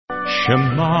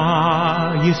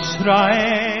Shema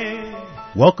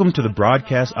Yisrael. Welcome to the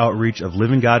broadcast outreach of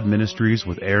Living God Ministries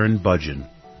with Aaron Budgen.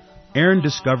 Aaron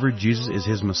discovered Jesus is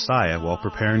his Messiah while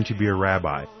preparing to be a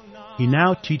rabbi. He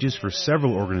now teaches for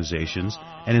several organizations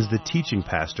and is the teaching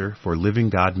pastor for Living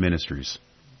God Ministries.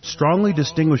 Strongly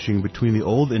distinguishing between the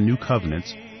Old and New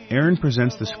Covenants, Aaron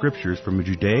presents the Scriptures from a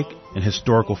Judaic and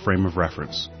historical frame of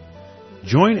reference.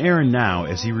 Join Aaron now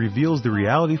as he reveals the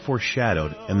reality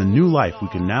foreshadowed and the new life we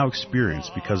can now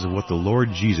experience because of what the Lord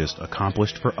Jesus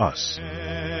accomplished for us.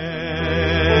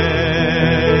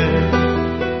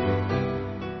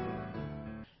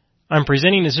 I'm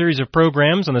presenting a series of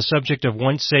programs on the subject of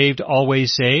once saved,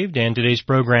 always saved, and today's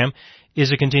program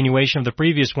is a continuation of the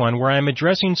previous one where I'm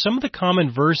addressing some of the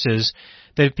common verses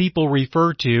that people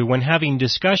refer to when having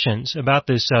discussions about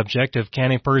this subject of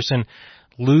can a person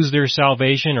lose their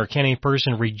salvation or can a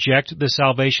person reject the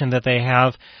salvation that they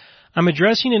have. I'm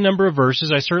addressing a number of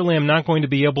verses. I certainly am not going to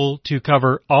be able to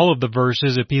cover all of the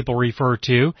verses that people refer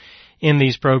to in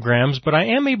these programs, but I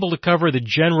am able to cover the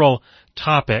general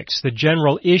topics, the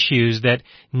general issues that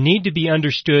need to be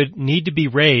understood, need to be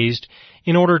raised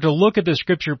in order to look at the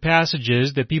Scripture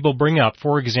passages that people bring up.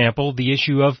 For example, the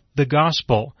issue of the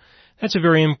gospel. That's a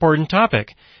very important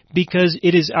topic because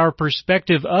it is our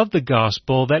perspective of the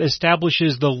gospel that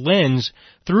establishes the lens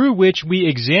through which we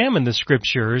examine the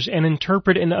Scriptures and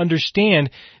interpret and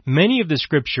understand many of the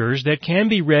Scriptures that can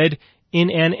be read in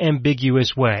an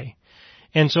ambiguous way.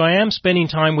 And so I am spending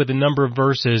time with a number of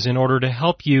verses in order to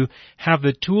help you have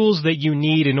the tools that you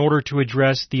need in order to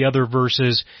address the other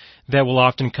verses that will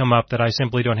often come up that I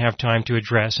simply don't have time to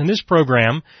address. In this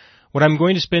program, what I'm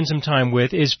going to spend some time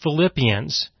with is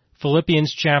Philippians.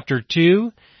 Philippians chapter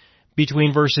 2,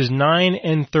 between verses 9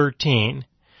 and 13.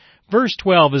 Verse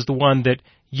 12 is the one that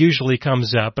usually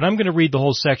comes up, but I'm going to read the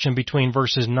whole section between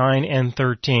verses 9 and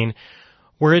 13,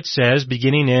 where it says,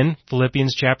 beginning in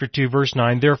Philippians chapter 2, verse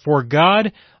 9, "Therefore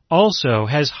God also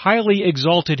has highly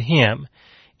exalted him,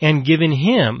 and given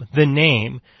him the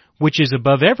name which is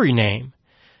above every name,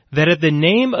 that at the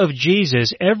name of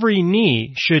Jesus every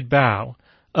knee should bow,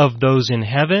 of those in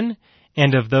heaven,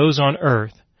 and of those on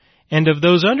earth, and of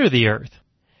those under the earth,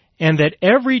 and that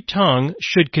every tongue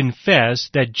should confess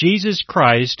that Jesus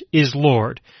Christ is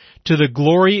Lord, to the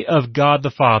glory of God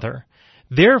the Father.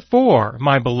 Therefore,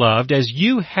 my beloved, as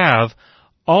you have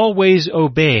always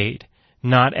obeyed,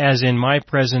 not as in my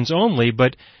presence only,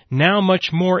 but now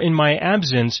much more in my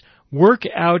absence, work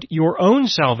out your own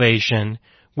salvation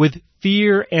with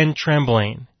fear and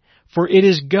trembling. For it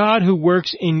is God who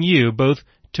works in you both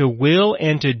to will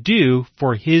and to do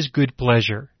for His good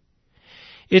pleasure."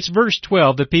 It's verse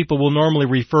 12 that people will normally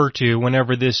refer to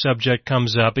whenever this subject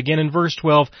comes up. Again, in verse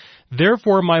 12,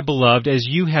 "Therefore, my beloved, as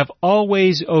you have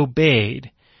always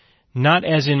obeyed, not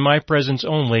as in my presence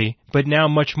only, but now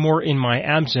much more in my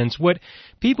absence." What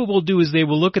people will do is they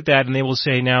will look at that and they will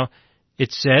say, now,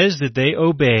 it says that they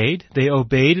obeyed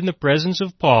in the presence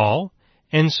of Paul,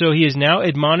 and so he is now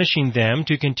admonishing them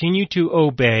to continue to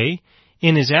obey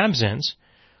in his absence.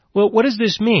 Well, what does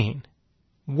this mean?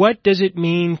 What does it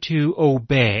mean to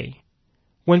obey?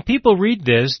 When people read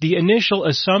this, the initial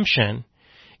assumption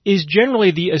is generally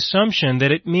the assumption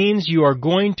that it means you are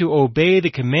going to obey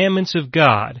the commandments of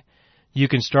God. You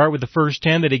can start with the first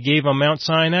 10 that He gave on Mount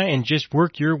Sinai and just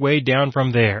work your way down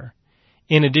from there.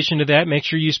 In addition to that, make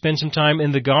sure you spend some time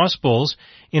in the Gospels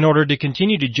in order to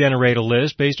continue to generate a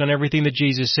list based on everything that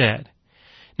Jesus said.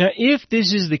 Now, if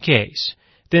this is the case,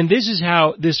 then this is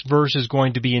how this verse is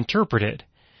going to be interpreted.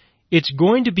 It's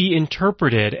going to be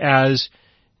interpreted as,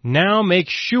 now make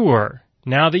sure,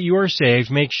 now that you are saved,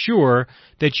 make sure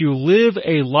that you live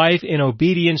a life in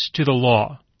obedience to the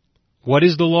law. What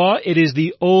is the law? It is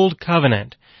the Old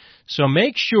Covenant. So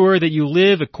make sure that you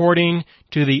live according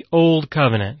to the Old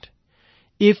Covenant.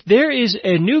 If there is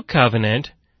a new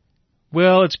covenant,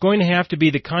 well, it's going to have to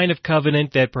be the kind of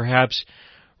covenant that perhaps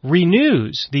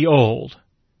renews the old.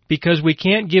 Because we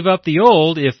can't give up the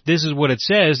old if this is what it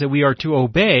says, that we are to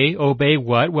obey. Obey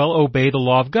what? Well, obey the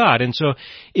law of God. And so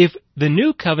if the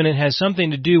new covenant has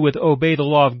something to do with obey the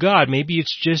law of God, maybe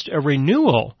it's just a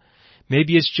renewal.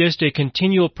 Maybe it's just a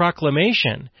continual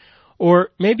proclamation. Or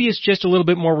maybe it's just a little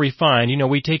bit more refined. You know,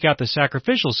 we take out the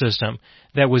sacrificial system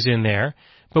that was in there,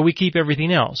 but we keep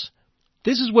everything else.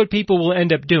 This is what people will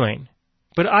end up doing.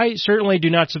 But I certainly do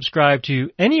not subscribe to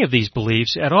any of these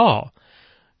beliefs at all.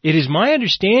 It is my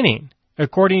understanding,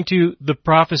 according to the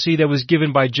prophecy that was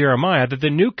given by Jeremiah, that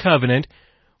the new covenant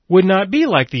would not be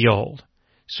like the old.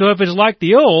 So if it's like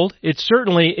the old, it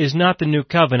certainly is not the new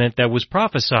covenant that was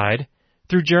prophesied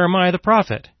through Jeremiah the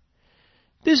prophet.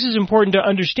 This is important to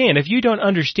understand. If you don't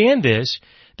understand this,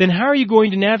 then how are you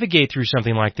going to navigate through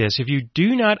something like this? If you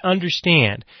do not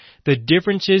understand the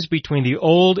differences between the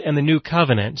Old and the New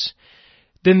Covenants,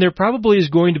 then there probably is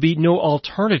going to be no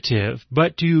alternative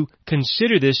but to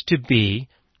consider this to be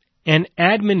an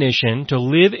admonition to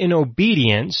live in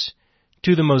obedience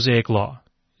to the Mosaic Law.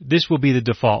 This will be the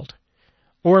default.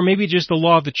 Or maybe just the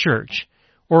law of the church.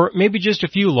 Or maybe just a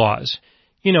few laws.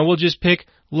 We'll just pick,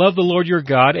 love the Lord your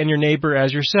God and your neighbor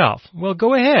as yourself. Well,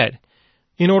 go ahead.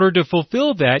 In order to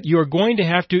fulfill that, you are going to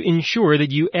have to ensure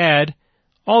that you add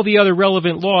all the other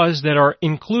relevant laws that are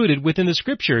included within the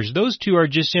Scriptures. Those two are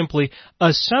just simply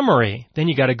a summary. Then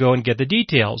you got to go and get the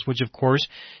details, which of course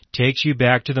takes you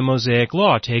back to the Mosaic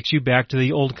Law, takes you back to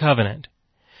the Old Covenant.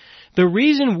 The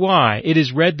reason why it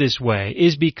is read this way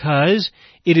is because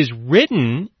it is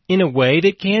written in a way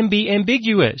that can be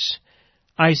ambiguous.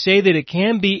 I say that it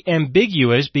can be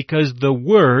ambiguous because the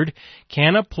word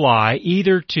can apply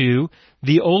either to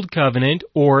the Old Covenant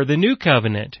or the New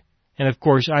Covenant. And of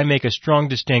course, I make a strong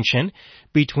distinction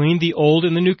between the Old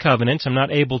and the New Covenants. I'm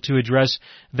not able to address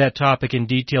that topic in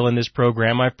detail in this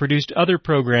program. I've produced other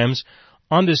programs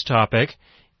on this topic.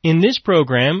 In this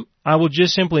program, I will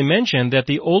just simply mention that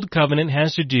the Old Covenant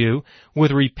has to do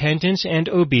with repentance and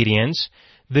obedience.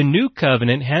 The New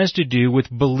Covenant has to do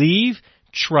with believe,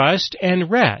 trust, and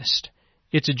rest.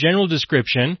 It's a general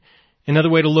description. Another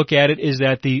way to look at it is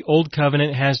that the Old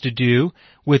Covenant has to do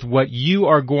with what you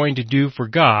are going to do for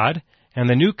God, and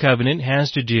the New Covenant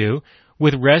has to do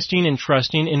with resting and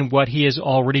trusting in what He has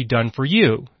already done for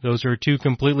you. Those are two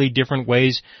completely different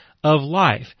ways of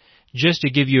life, just to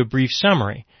give you a brief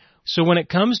summary. So when it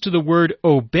comes to the word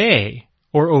obey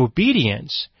or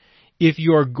obedience, if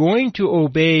you are going to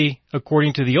obey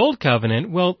according to the Old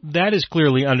Covenant, well, that is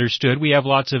clearly understood. We have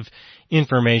lots of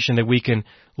information that we can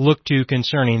look to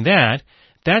concerning that.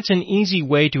 That's an easy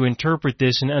way to interpret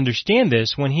this and understand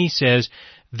this when he says,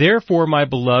 therefore, my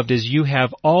beloved, as you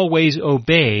have always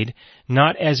obeyed,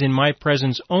 not as in my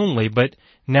presence only, but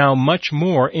now much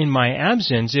more in my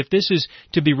absence. If this is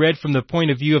to be read from the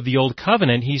point of view of the Old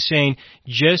Covenant, he's saying,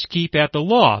 just keep at the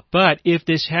law. But if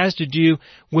this has to do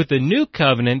with the New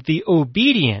Covenant, the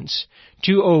obedience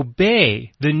to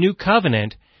obey the New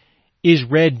Covenant is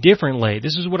read differently.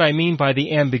 This is what I mean by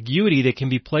the ambiguity that can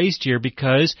be placed here,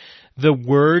 because the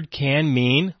word can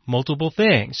mean multiple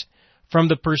things. From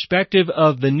the perspective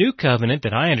of the New Covenant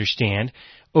that I understand,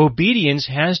 obedience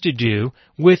has to do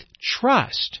with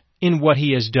trust in what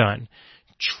He has done,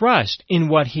 trust in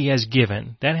what He has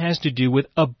given. That has to do with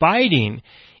abiding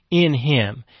in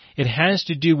Him. It has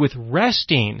to do with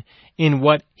resting in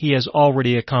what He has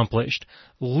already accomplished,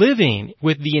 living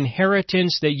with the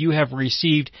inheritance that you have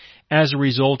received as a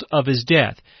result of His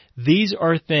death. These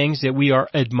are things that we are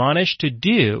admonished to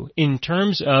do in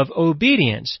terms of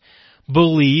obedience.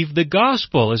 Believe the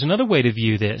gospel is another way to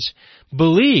view this.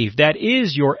 Believe, that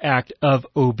is your act of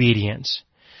obedience.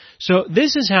 So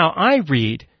this is how I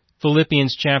read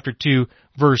Philippians chapter 2,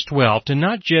 verse 12, to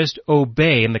not just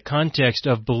obey in the context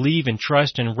of believe and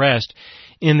trust and rest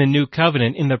in the New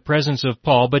Covenant in the presence of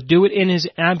Paul, but do it in his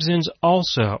absence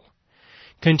also.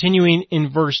 Continuing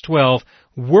in verse 12,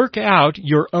 work out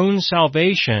your own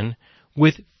salvation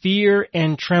with fear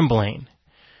and trembling.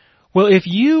 Well, if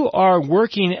you are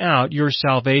working out your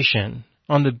salvation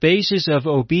on the basis of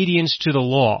obedience to the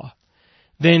law,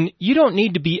 then you don't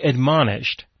need to be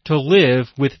admonished to live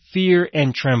with fear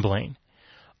and trembling.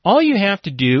 All you have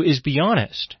to do is be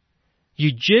honest.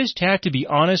 You just have to be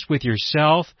honest with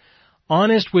yourself,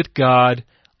 honest with God,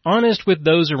 honest with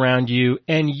those around you,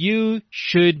 and you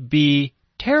should be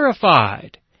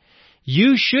terrified.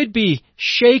 You should be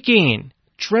shaking,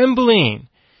 trembling.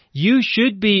 You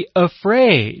should be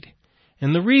afraid.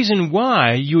 And the reason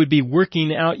why you would be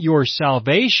working out your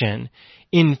salvation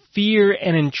in fear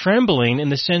and in trembling, in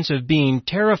the sense of being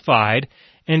terrified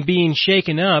and being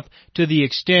shaken up to the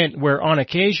extent where on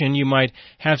occasion you might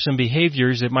have some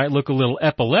behaviors that might look a little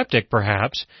epileptic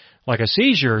perhaps, like a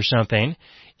seizure or something.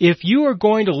 If you are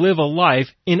going to live a life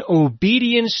in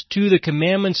obedience to the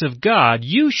commandments of God,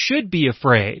 you should be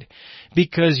afraid,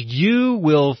 because you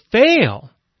will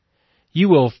fail. You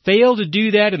will fail to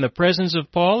do that in the presence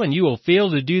of Paul, and you will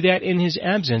fail to do that in his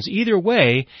absence. Either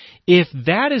way, if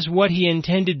that is what he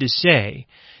intended to say,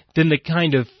 then the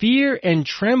kind of fear and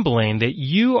trembling that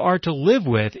you are to live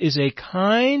with is a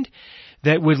kind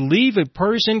that would leave a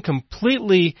person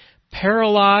completely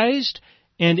paralyzed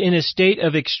and in a state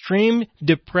of extreme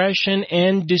depression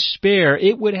and despair.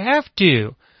 It would have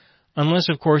to, unless,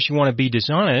 of course, you want to be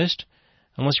dishonest,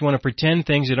 unless you want to pretend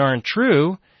things that aren't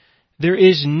true. There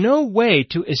is no way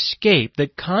to escape the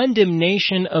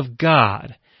condemnation of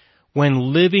God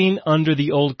when living under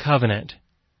the Old Covenant.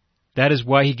 That is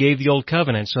why He gave the Old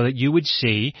Covenant, so that you would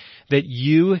see that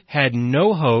you had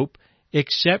no hope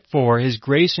except for His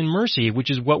grace and mercy, which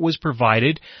is what was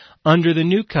provided under the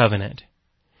New Covenant.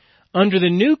 Under the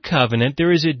New Covenant,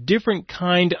 there is a different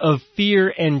kind of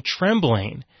fear and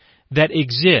trembling that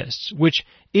exists, which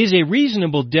is a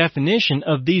reasonable definition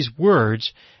of these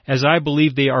words, as I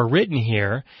believe they are written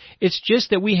here. It's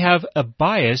just that we have a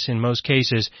bias in most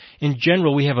cases. In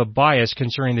general, we have a bias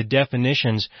concerning the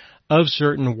definitions of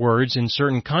certain words in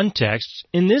certain contexts.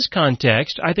 In this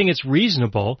context, I think it's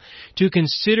reasonable to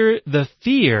consider the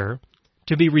fear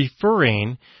to be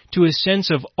referring to a sense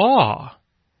of awe,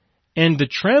 and the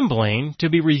trembling to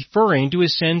be referring to a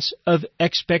sense of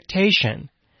expectation.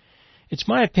 It's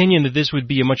my opinion that this would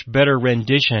be a much better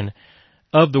rendition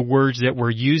of the words that were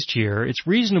used here. It's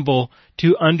reasonable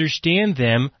to understand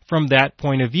them from that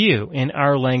point of view in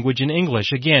our language in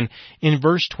English. Again, in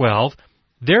verse 12,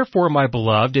 "Therefore, my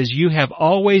beloved, as you have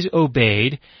always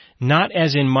obeyed, not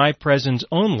as in my presence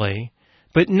only,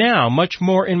 but now much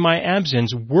more in my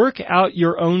absence, work out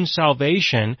your own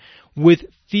salvation with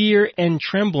fear and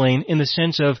trembling," in the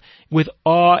sense of with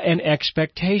awe and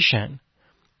expectation.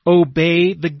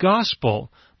 Obey the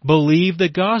gospel, believe the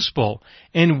gospel,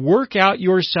 and work out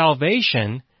your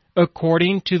salvation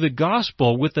according to the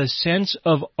gospel with a sense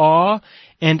of awe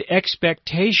and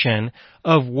expectation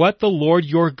of what the Lord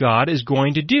your God is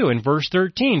going to do. In verse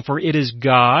 13, "For it is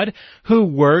God who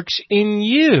works in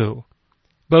you,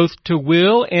 both to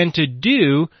will and to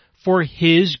do for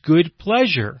His good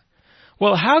pleasure."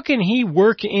 Well, how can He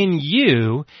work in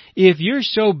you if you're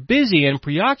so busy and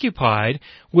preoccupied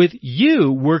with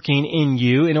you working in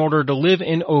you in order to live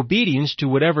in obedience to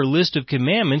whatever list of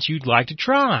commandments you'd like to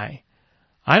try?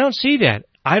 I don't see that.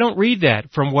 I don't read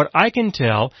that. From what I can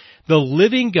tell, the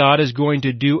living God is going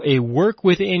to do a work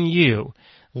within you.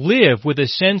 Live with a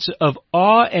sense of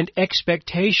awe and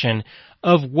expectation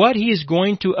of what He is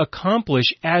going to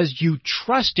accomplish as you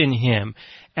trust in Him,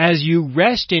 as you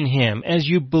rest in Him, as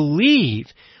you believe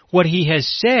what He has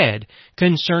said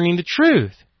concerning the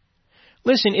truth.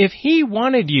 Listen, if He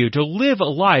wanted you to live a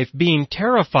life being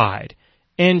terrified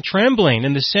and trembling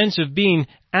in the sense of being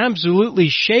absolutely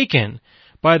shaken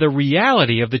by the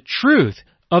reality of the truth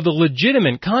of the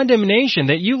legitimate condemnation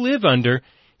that you live under,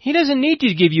 He doesn't need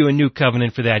to give you a new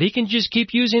covenant for that. He can just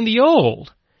keep using the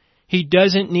old. He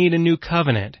doesn't need a new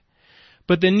covenant.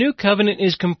 But the new covenant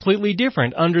is completely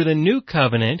different. Under the new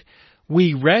covenant,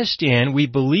 we rest in, we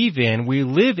believe in, we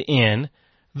live in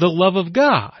the love of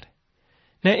God.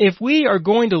 Now, if we are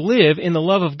going to live in the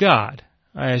love of God,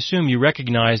 I assume you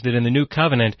recognize that in the new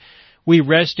covenant, we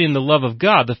rest in the love of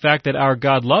God, the fact that our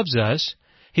God loves us.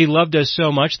 He loved us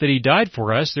so much that He died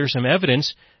for us. There's some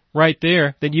evidence right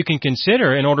there that you can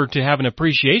consider in order to have an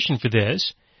appreciation for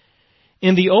this.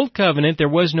 In the Old Covenant, there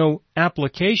was no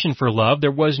application for love.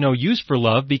 There was no use for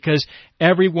love because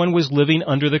everyone was living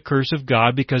under the curse of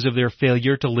God because of their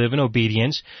failure to live in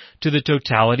obedience to the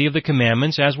totality of the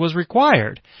commandments as was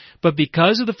required. But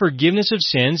because of the forgiveness of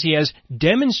sins, He has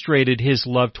demonstrated His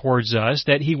love towards us,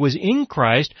 that He was in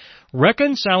Christ,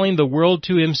 reconciling the world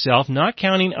to Himself, not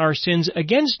counting our sins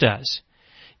against us,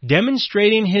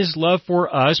 demonstrating His love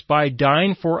for us by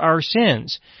dying for our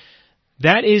sins.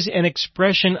 That is an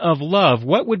expression of love.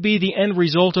 What would be the end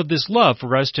result of this love?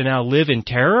 For us to now live in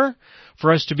terror?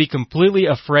 For us to be completely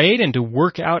afraid and to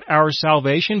work out our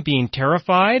salvation being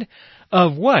terrified?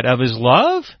 Of what? Of His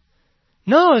love?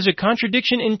 No, it's a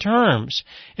contradiction in terms.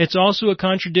 It's also a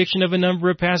contradiction of a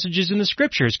number of passages in the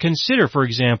Scriptures. Consider, for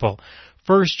example,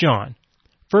 1 John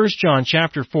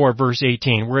chapter 4, verse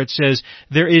 18, where it says,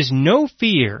 "There is no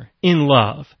fear in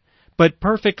love, but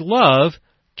perfect love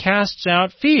casts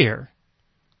out fear.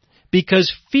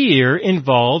 Because fear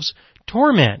involves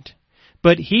torment.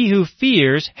 But he who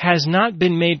fears has not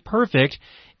been made perfect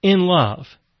in love."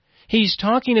 He's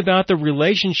talking about the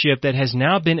relationship that has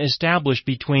now been established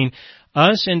between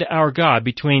us and our God,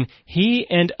 between He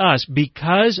and us,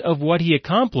 because of what He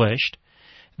accomplished.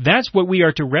 That's what we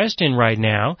are to rest in right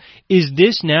now. Is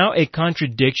this now a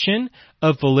contradiction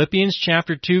of Philippians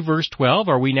chapter 2, verse 12?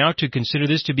 Are we now to consider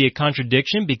this to be a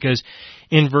contradiction? Because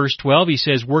in verse 12 he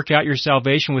says, "Work out your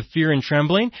salvation with fear and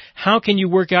trembling." How can you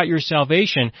work out your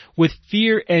salvation with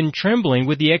fear and trembling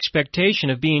with the expectation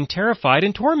of being terrified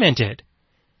and tormented?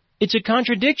 It's a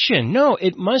contradiction. No,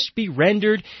 it must be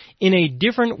rendered in a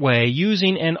different way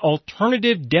using an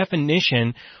alternative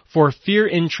definition for fear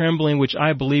and trembling, which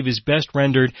I believe is best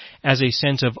rendered as a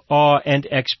sense of awe and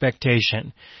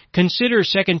expectation. Consider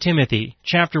 2 Timothy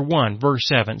chapter 1 verse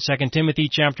 7. 2 Timothy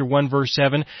chapter 1 verse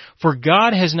 7, "For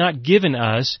God has not given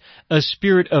us a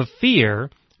spirit of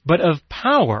fear, but of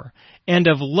power and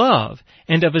of love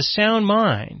and of a sound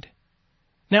mind."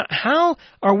 Now, how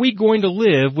are we going to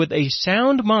live with a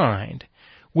sound mind,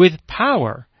 with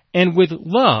power, and with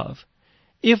love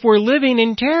if we're living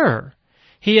in terror?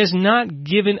 He has not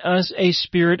given us a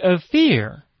spirit of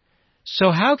fear.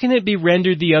 So how can it be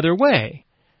rendered the other way?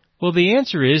 Well, the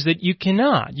answer is that you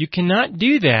cannot. You cannot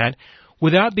do that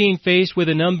without being faced with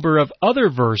a number of other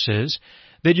verses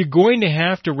that you're going to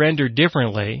have to render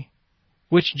differently,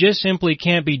 which just simply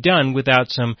can't be done without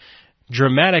some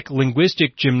dramatic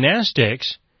linguistic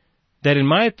gymnastics that, in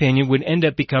my opinion, would end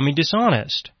up becoming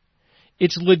dishonest.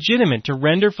 It's legitimate to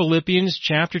render Philippians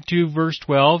chapter 2, verse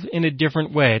 12 in a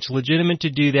different way. It's legitimate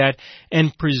to do that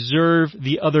and preserve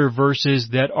the other verses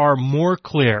that are more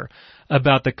clear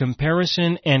about the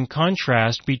comparison and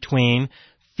contrast between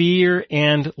fear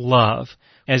and love,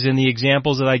 as in the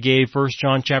examples that I gave, 1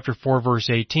 John chapter 4, verse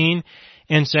 18,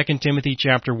 and 2 Timothy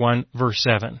chapter 1, verse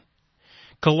 7.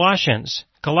 Colossians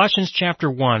chapter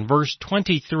 1, verse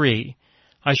 23.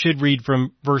 I should read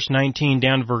from verse 19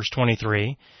 down to verse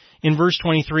 23. In verse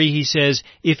 23 he says,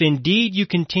 "If indeed you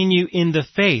continue in the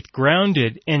faith,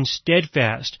 grounded and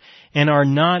steadfast, and are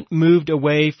not moved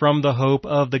away from the hope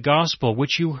of the gospel,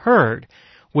 which you heard,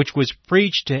 which was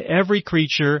preached to every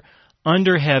creature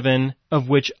under heaven, of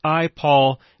which I,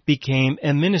 Paul, became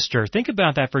a minister." Think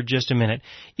about that for just a minute.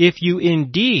 If you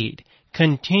indeed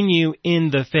continue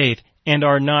in the faith and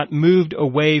are not moved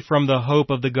away from the hope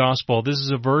of the gospel. This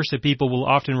is a verse that people will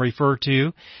often refer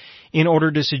to in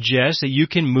order to suggest that you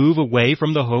can move away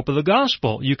from the hope of the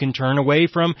gospel. You can turn away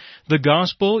from the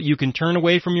gospel. You can turn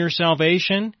away from your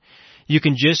salvation. You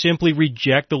can just simply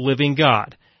reject the living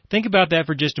God. Think about that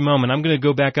for just a moment. I'm going to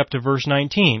go back up to verse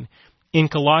 19. In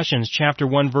Colossians chapter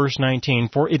 1, verse 19,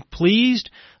 "For it pleased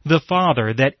the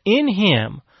Father that in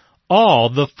Him all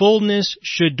the fullness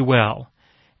should dwell,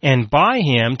 and by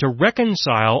Him to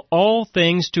reconcile all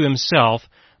things to Himself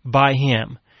by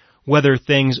Him, whether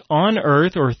things on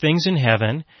earth or things in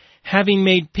heaven, having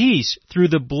made peace through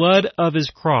the blood of His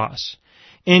cross.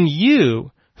 And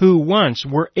you, who once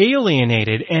were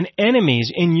alienated and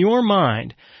enemies in your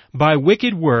mind by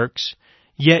wicked works,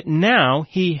 yet now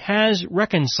He has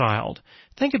reconciled."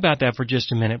 Think about that for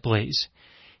just a minute, please.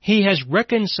 He has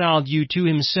reconciled you to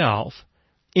Himself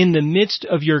in the midst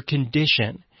of your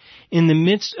condition, in the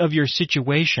midst of your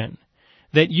situation,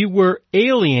 that you were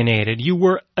alienated, you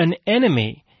were an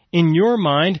enemy in your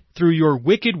mind through your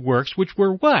wicked works, which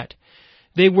were what?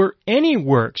 They were any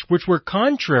works which were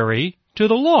contrary to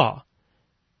the law.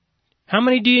 How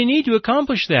many do you need to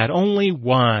accomplish that? Only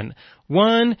one.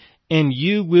 One, and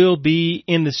you will be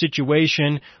in the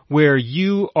situation where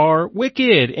you are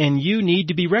wicked and you need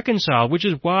to be reconciled, which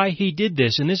is why He did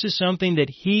this. And this is something that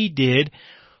He did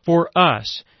for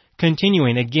us.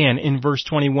 Continuing again in verse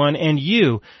 21, "And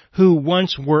you, who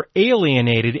once were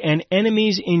alienated and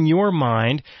enemies in your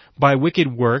mind by wicked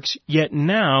works, yet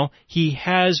now He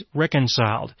has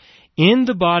reconciled in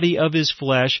the body of His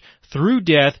flesh through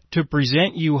death to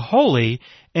present you holy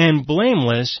and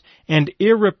blameless and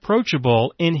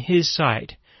irreproachable in His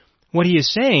sight." What He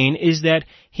is saying is that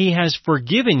He has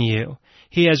forgiven you.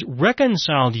 He has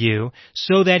reconciled you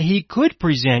so that He could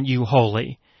present you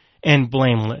holy and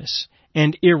blameless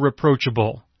and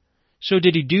irreproachable. So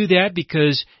did He do that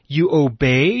because you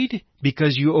obeyed?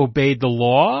 Because you obeyed the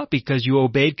law? Because you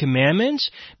obeyed commandments?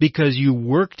 Because you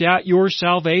worked out your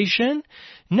salvation?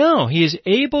 No, He is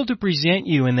able to present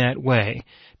you in that way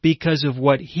because of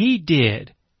what He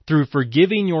did through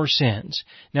forgiving your sins.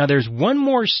 Now there's one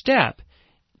more step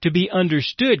to be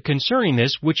understood concerning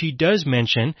this, which He does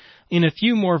mention in a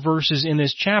few more verses in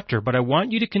this chapter, but I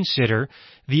want you to consider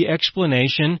the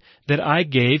explanation that I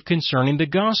gave concerning the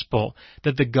gospel,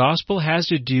 that the gospel has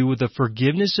to do with the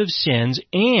forgiveness of sins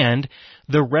and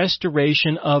the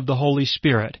restoration of the Holy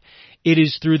Spirit. It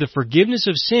is through the forgiveness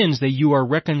of sins that you are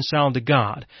reconciled to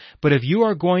God. But if you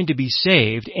are going to be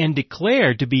saved and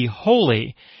declared to be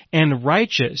holy and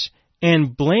righteous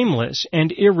and blameless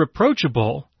and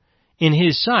irreproachable in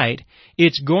His sight,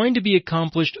 it's going to be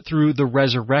accomplished through the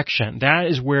resurrection. That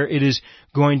is where it is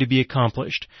going to be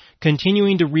accomplished.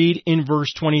 Continuing to read in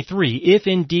verse 23, "If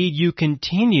indeed you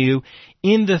continue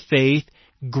in the faith,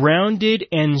 grounded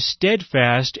and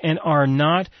steadfast, and are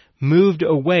not moved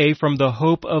away from the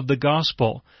hope of the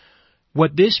gospel."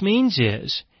 What this means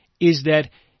is that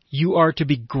you are to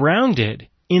be grounded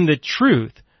in the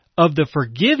truth of the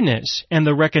forgiveness and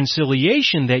the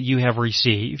reconciliation that you have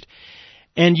received,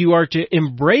 and you are to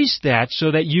embrace that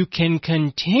so that you can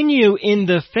continue in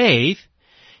the faith.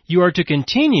 You are to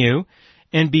continue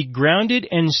and be grounded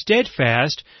and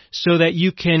steadfast so that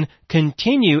you can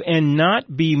continue and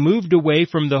not be moved away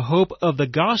from the hope of the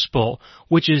gospel,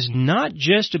 which is not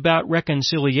just about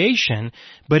reconciliation,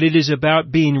 but it is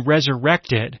about being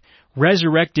resurrected.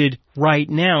 Resurrected right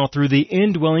now through the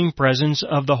indwelling presence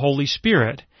of the Holy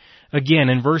Spirit. Again,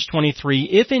 in verse 23,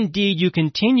 if indeed you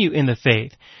continue in the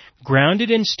faith,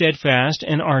 grounded and steadfast,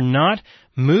 and are not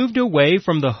moved away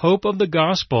from the hope of the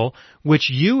gospel which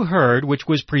you heard, which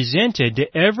was presented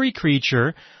to every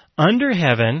creature under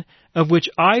heaven, of which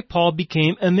I, Paul,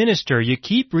 became a minister. You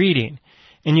keep reading,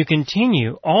 and you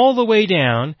continue all the way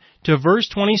down to verse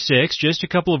 26, just a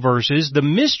couple of verses, the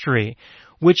mystery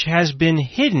which has been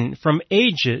hidden from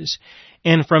ages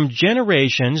and from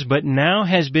generations, but now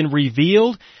has been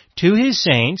revealed to His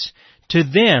saints. To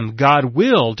them God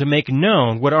willed to make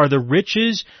known what are the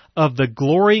riches of the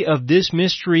glory of this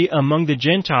mystery among the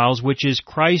Gentiles, which is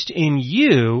Christ in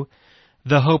you,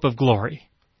 the hope of glory.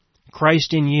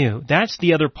 Christ in you. That's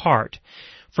the other part.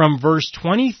 From verse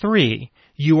 23,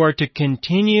 you are to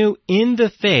continue in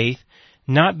the faith,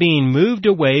 not being moved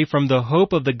away from the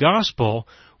hope of the gospel,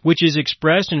 which is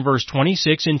expressed in verse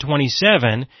 26 and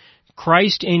 27,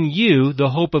 Christ in you, the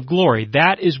hope of glory.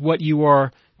 That is what you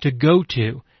are to go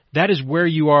to. That is where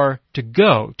you are to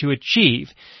go, to achieve.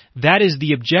 That is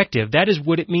the objective. That is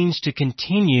what it means to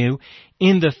continue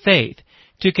in the faith.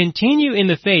 To continue in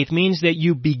the faith means that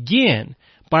you begin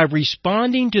by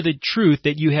responding to the truth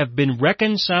that you have been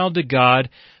reconciled to God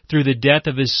through the death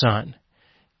of His Son.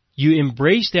 You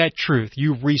embrace that truth.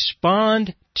 You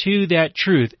respond to that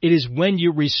truth. It is when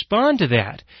you respond to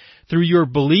that, through your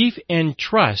belief and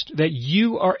trust, that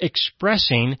you are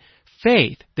expressing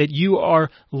faith, that you are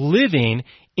living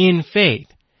in faith.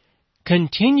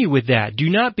 Continue with that. Do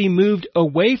not be moved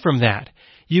away from that.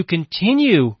 You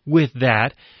continue with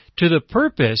that to the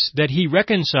purpose that He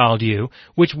reconciled you,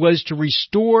 which was to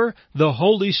restore the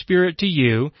Holy Spirit to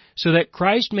you, so that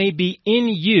Christ may be in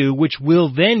you, which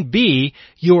will then be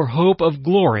your hope of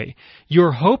glory.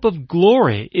 Your hope of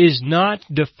glory is not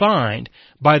defined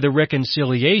by the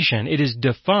reconciliation. It is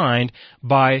defined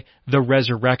by the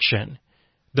resurrection.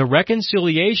 The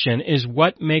reconciliation is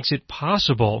what makes it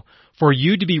possible for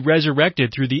you to be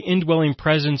resurrected through the indwelling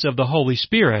presence of the Holy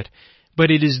Spirit. But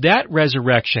it is that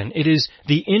resurrection, it is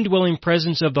the indwelling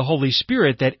presence of the Holy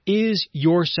Spirit that is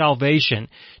your salvation,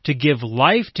 to give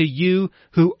life to you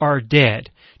who are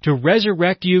dead, to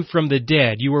resurrect you from the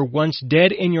dead. You were once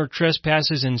dead in your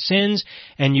trespasses and sins,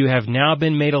 and you have now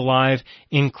been made alive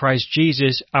in Christ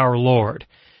Jesus our Lord.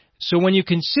 So when you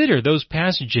consider those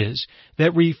passages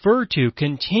that refer to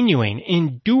continuing,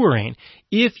 enduring,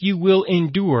 if you will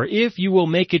endure, if you will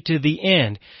make it to the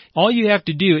end, all you have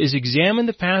to do is examine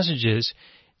the passages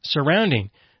surrounding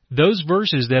those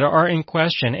verses that are in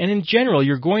question. And in general,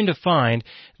 you're going to find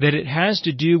that it has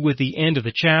to do with the end of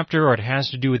the chapter, or it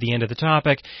has to do with the end of the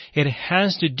topic. It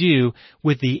has to do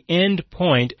with the end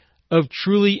point of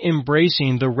truly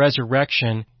embracing the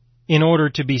resurrection in order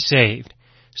to be saved.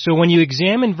 So when you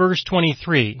examine verse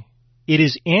 23, it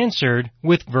is answered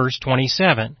with verse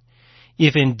 27.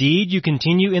 If indeed you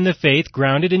continue in the faith,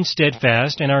 grounded and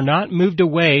steadfast, and are not moved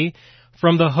away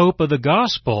from the hope of the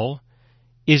gospel,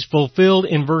 is fulfilled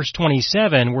in verse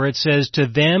 27, where it says, to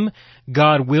them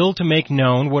God willed to make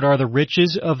known what are the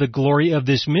riches of the glory of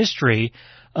this mystery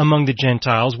among the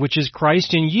Gentiles, which is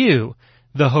Christ in you,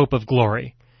 the hope of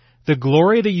glory. The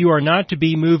glory that you are not to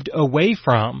be moved away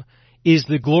from is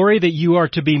the glory that you are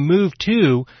to be moved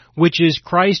to, which is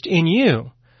Christ in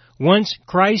you. Once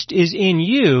Christ is in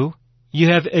you,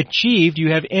 you have achieved,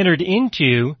 you have entered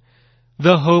into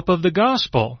the hope of the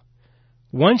gospel.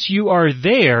 Once you are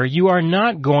there, you are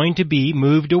not going to be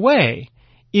moved away.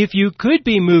 If you could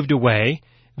be moved away,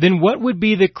 then what would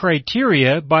be the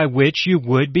criteria by which you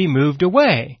would be moved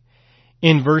away?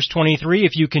 In verse 23,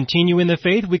 if you continue in the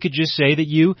faith, we could just say that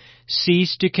you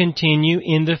cease to continue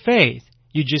in the faith.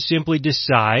 You just simply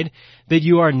decide that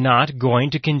you are not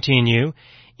going to continue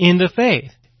in the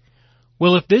faith.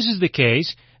 Well, if this is the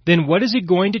case, then what is it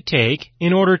going to take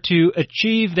in order to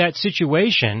achieve that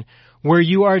situation where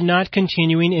you are not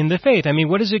continuing in the faith? I mean,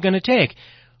 what is it going to take?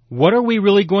 What are we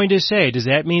really going to say? Does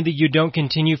that mean that you don't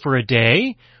continue for a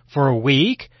day, for a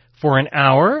week, for an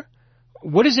hour?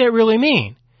 What does that really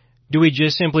mean? Do we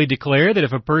just simply declare that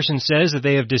if a person says that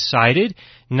they have decided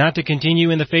not to continue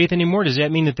in the faith anymore, does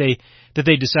that mean that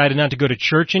they decided not to go to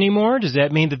church anymore? Does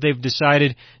that mean that they've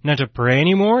decided not to pray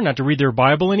anymore, not to read their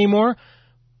Bible anymore?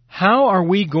 How are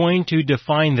we going to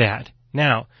define that?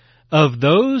 Now, of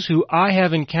those who I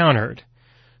have encountered,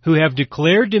 who have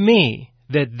declared to me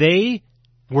that they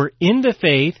were in the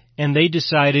faith and they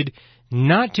decided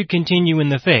not to continue in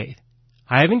the faith,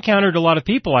 I have encountered a lot of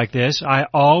people like this. I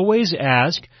always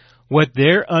ask what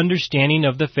their understanding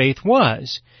of the faith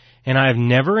was. And I have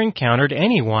never encountered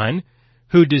anyone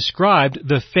who described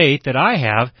the faith that I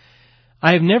have.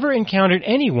 I have never encountered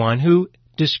anyone who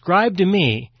described to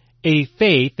me a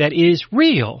faith that is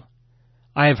real.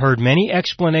 I have heard many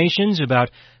explanations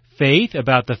about faith,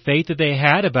 about the faith that they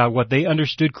had, about what they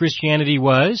understood Christianity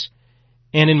was.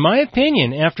 And in my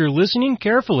opinion, after listening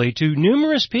carefully to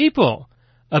numerous people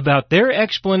about their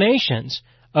explanations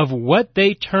of what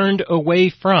they turned away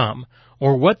from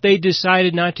or what they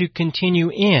decided not to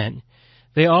continue in,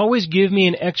 they always give me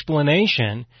an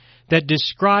explanation that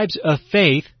describes a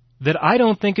faith that I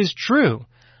don't think is true.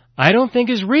 I don't think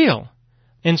is real.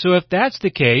 And so if that's the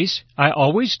case, I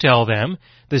always tell them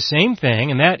the same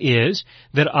thing, and that is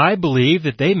that I believe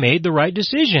that they made the right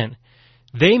decision.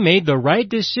 They made the right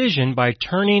decision by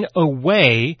turning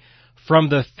away from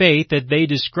the faith that they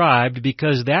described,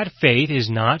 because that faith is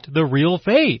not the real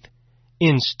faith.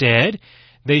 Instead,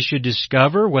 they should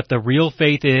discover what the real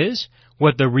faith is,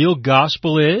 what the real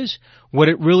gospel is, what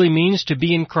it really means to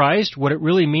be in Christ, what it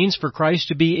really means for Christ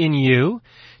to be in you,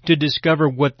 to discover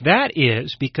what that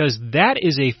is, because that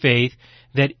is a faith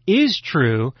that is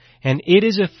true, and it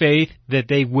is a faith that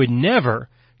they would never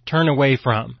turn away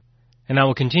from. And I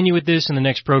will continue with this in the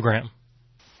next program.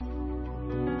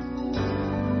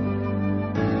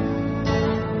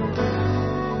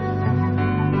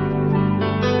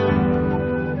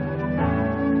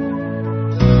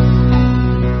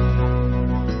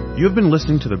 You have been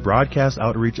listening to the broadcast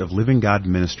outreach of Living God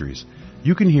Ministries.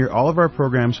 You can hear all of our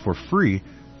programs for free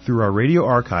through our radio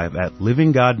archive at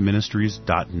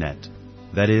livinggodministries.net.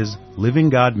 That is,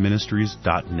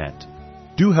 livinggodministries.net.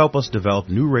 Do help us develop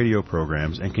new radio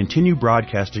programs and continue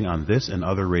broadcasting on this and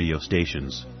other radio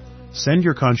stations. Send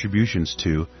your contributions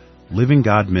to Living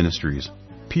God Ministries,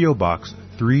 P.O. Box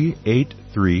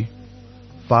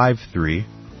 38353,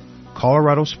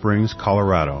 Colorado Springs,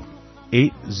 Colorado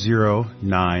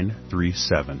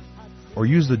 80937, or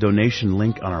use the donation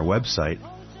link on our website,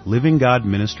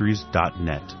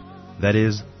 livinggodministries.net. That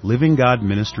is,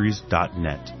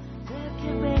 livinggodministries.net.